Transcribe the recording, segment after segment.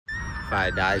If I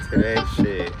died today,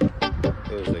 shit,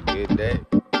 it was a good day.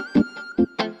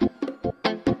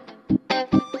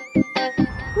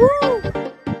 Woo!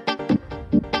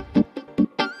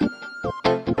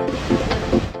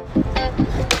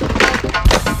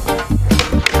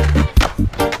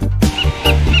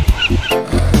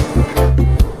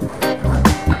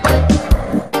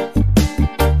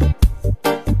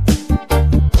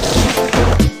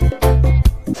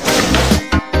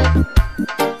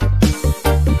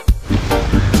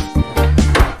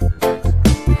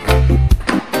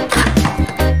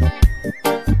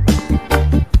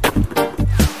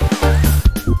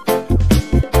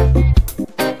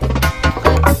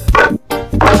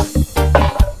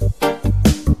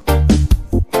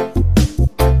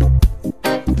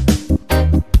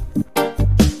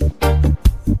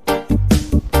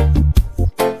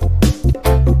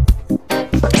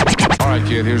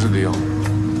 Here's the deal.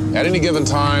 At any given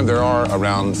time, there are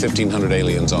around 1,500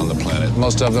 aliens on the planet.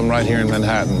 Most of them right here in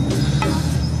Manhattan.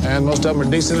 And most of them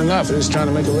are decent enough. They're just trying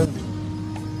to make a living.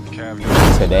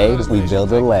 Today, we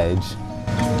build a ledge.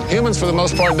 Humans, for the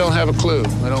most part, don't have a clue.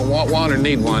 They don't want one or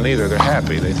need one either. They're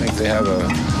happy. They think they have a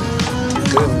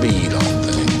good bead on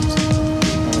things.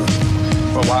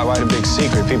 But why the big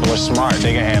secret? People are smart.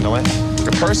 They can handle it.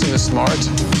 The person is smart.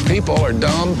 People are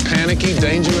dumb, panicky,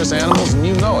 dangerous animals, and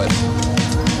you know it.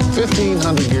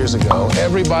 1,500 years ago,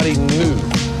 everybody knew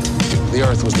the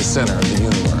Earth was the center of the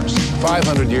universe.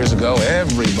 500 years ago,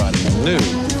 everybody knew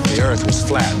the Earth was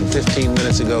flat. And 15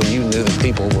 minutes ago, you knew that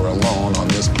people were alone on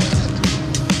this planet.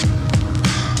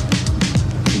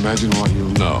 Imagine what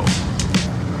you'll know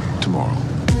tomorrow.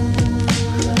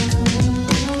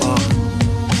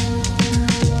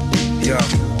 Yeah.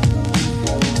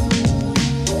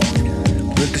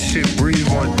 Let the shit breathe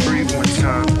one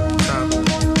time.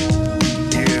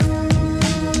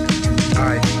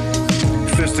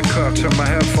 Fist the cup, turn my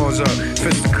headphones up.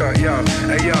 Fist the cup, yo.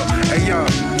 Hey yo, hey yo,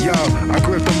 yo. I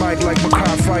grip the mic like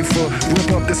Makai Pfeiffer. Whip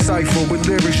up the cipher with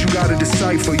lyrics you gotta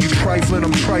decipher. You trifling,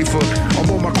 I'm trifler. I'm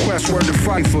on my quest, word to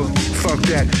Pfeiffer. Fuck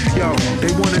that, yo.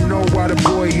 They wanna know why the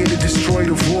boy here to destroy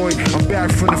the void. I'm back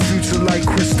from the future like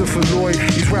Christopher Lloyd.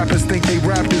 These rappers think they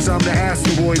raptors, I'm the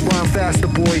asteroid. Rhyme faster,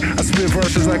 boy. I spit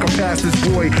verses like a pastor's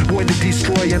boy. Born to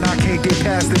destroy and I can't get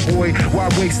past it, boy. Why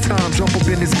waste time? Jump up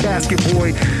in this casket,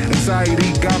 boy. Anxiety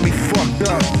got me fucked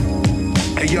up.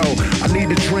 Hey yo, I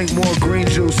need to drink more green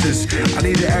juices. I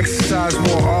need to exercise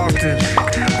more often.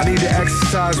 I need to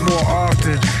exercise more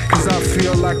often. Cause I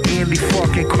feel like Andy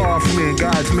fucking Kaufman.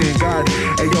 God's man, God.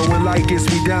 Hey yo, when light gets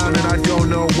me down and I don't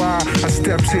know why, I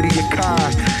step to the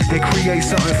Akai and create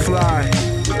something fly.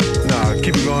 Nah,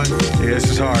 keep it going. Yeah, this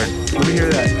is hard. Let me hear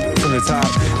that from the top.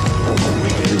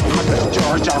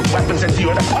 Charge our weapons and view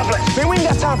of the public. Man, we ain't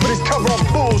got time for this cover-up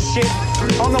bullshit. I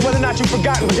don't know whether or not you've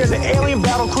forgotten, but there's an alien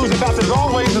battle cruiser about to... There's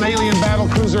always an alien battle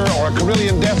cruiser or a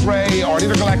Carillion death ray or an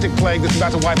intergalactic plague that's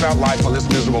about to wipe out life on this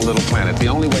miserable little planet. The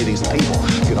only way these people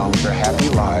get on with their happy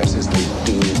lives is they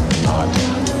do not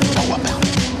know about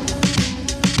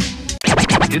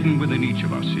it. Hidden within each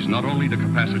of us is not only the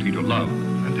capacity to love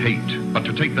and hate, but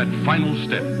to take that final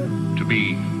step to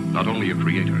be not only a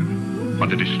creator,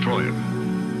 but a destroyer,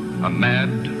 a mad,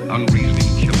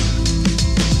 unreasoning killer.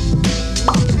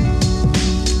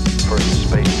 First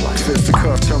space flight. Fist the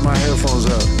cuff, turn my headphones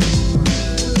up.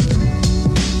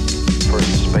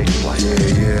 First space flight.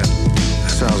 Yeah. That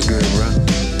sounds good, bro.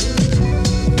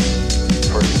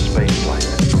 First space flight.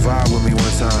 Vibe with me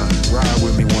one time. Ride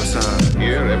with me one time.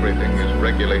 Here, everything is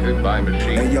regulated by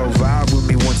machines. Hey, yo, vibe with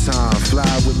me one time.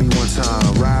 Fly with me one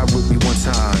time. Ride with me one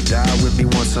time. Die with me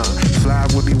one time. Fly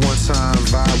with me one time.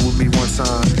 Vibe with me one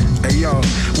time. Hey, yo,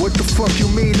 what the fuck you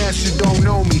mean that you don't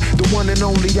know me? The one and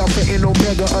only Alpha and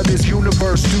Omega of this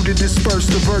universe. Do to disperse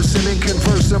the verse and then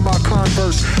converse in my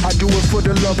converse. I do it for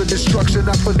the love of destruction,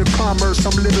 not for the commerce.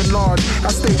 I'm living large. I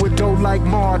stay with dough like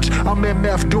Marge. I'm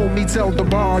MF Doom, me tell the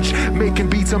barge. Making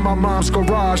beats in my mom's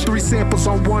garage. 3 samples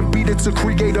on one beat, it's a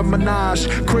create a menage.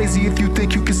 Crazy if you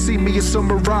think you can see me, it's a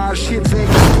mirage. Hit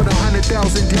Vegas, put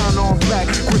 100,000 down on black.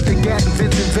 Grip the gat,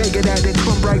 Vincent Vega that, and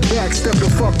come right back. Step the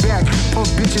fuck back, punk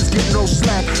bitches get no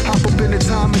slack. Hop up in a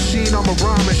time machine, I'm a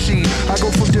rhyme machine. I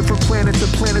go from different planet to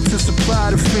planet to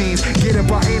supply the fiends. Get it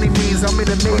by any means, I'm in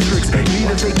the matrix. Need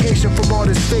a vacation from all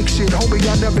this fake shit. Homie,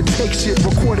 I never take shit.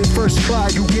 Recorded first try,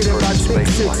 you get it by take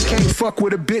 6. Can't fuck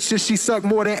with a bitch if she suck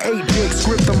more than 8 dicks.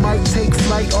 Grip the mic, take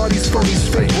flight, all these phonies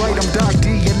fake. Right, I'm Doc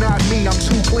D, you're not me. I'm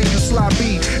too clean, you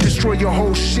sloppy. Destroy your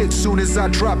whole shit soon as I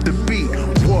drop the beat.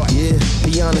 What? Yeah,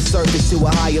 beyond the surface to a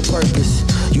higher purpose.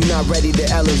 You not ready to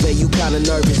elevate, you kinda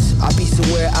nervous. I be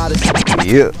somewhere out of...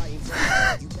 Yeah.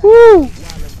 Woo!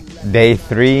 Day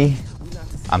 3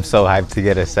 I'm so hyped to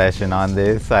get a session on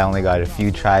this. I only got a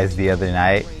few tries the other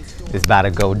night. It's about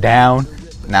to go down.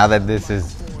 Now that this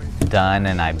is done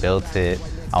and I built it,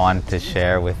 I wanted to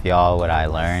share with y'all what I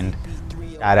learned.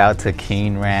 Shout out to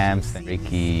Keen Ramps,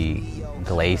 Ricky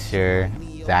Glacier,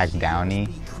 Zach Downey,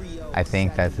 I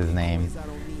think that's his name.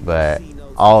 But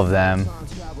all of them,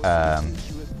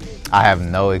 I have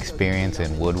no experience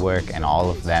in woodwork, and all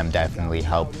of them definitely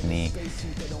helped me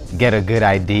get a good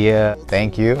idea.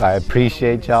 Thank you. I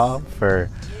appreciate y'all for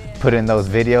putting those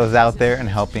videos out there and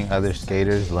helping other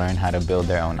skaters learn how to build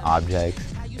their own objects.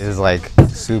 It is like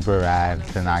super rad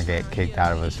to not get kicked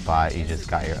out of a spot. You just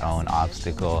got your own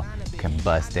obstacle. You can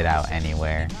bust it out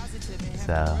anywhere.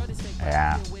 So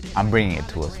yeah, I'm bringing it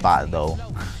to a spot though.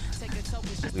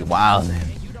 We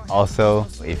wildin'. Also,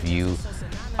 if you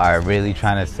are really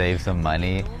trying to save some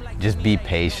money, just be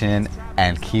patient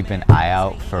and keep an eye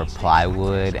out for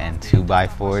plywood and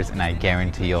 2x4s, and I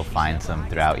guarantee you'll find some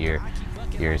throughout your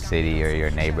city or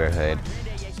your neighborhood.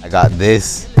 I got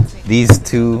these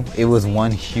two. It was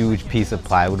one huge piece of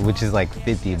plywood, which is like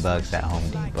 50 bucks at Home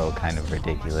Depot, kind of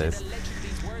ridiculous.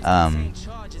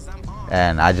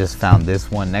 And I just found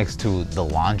this one next to the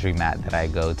laundromat that I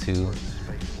go to,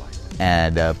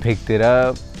 and picked it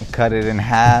up, cut it in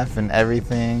half and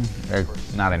everything, or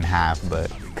not in half,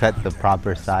 but cut the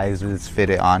proper sizes, fit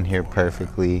it on here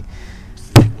perfectly,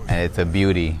 and it's a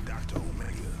beauty.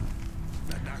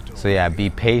 So yeah, be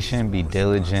patient, be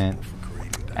diligent,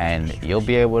 and you'll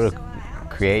be able to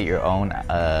create your own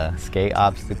skate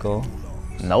obstacle.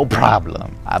 No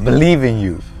problem. I believe in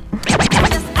you.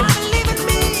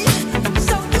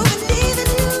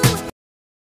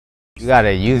 You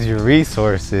gotta use your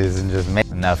resources and just make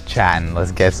enough chatting.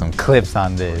 Let's get some clips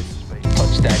on this.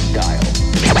 Touch that dial.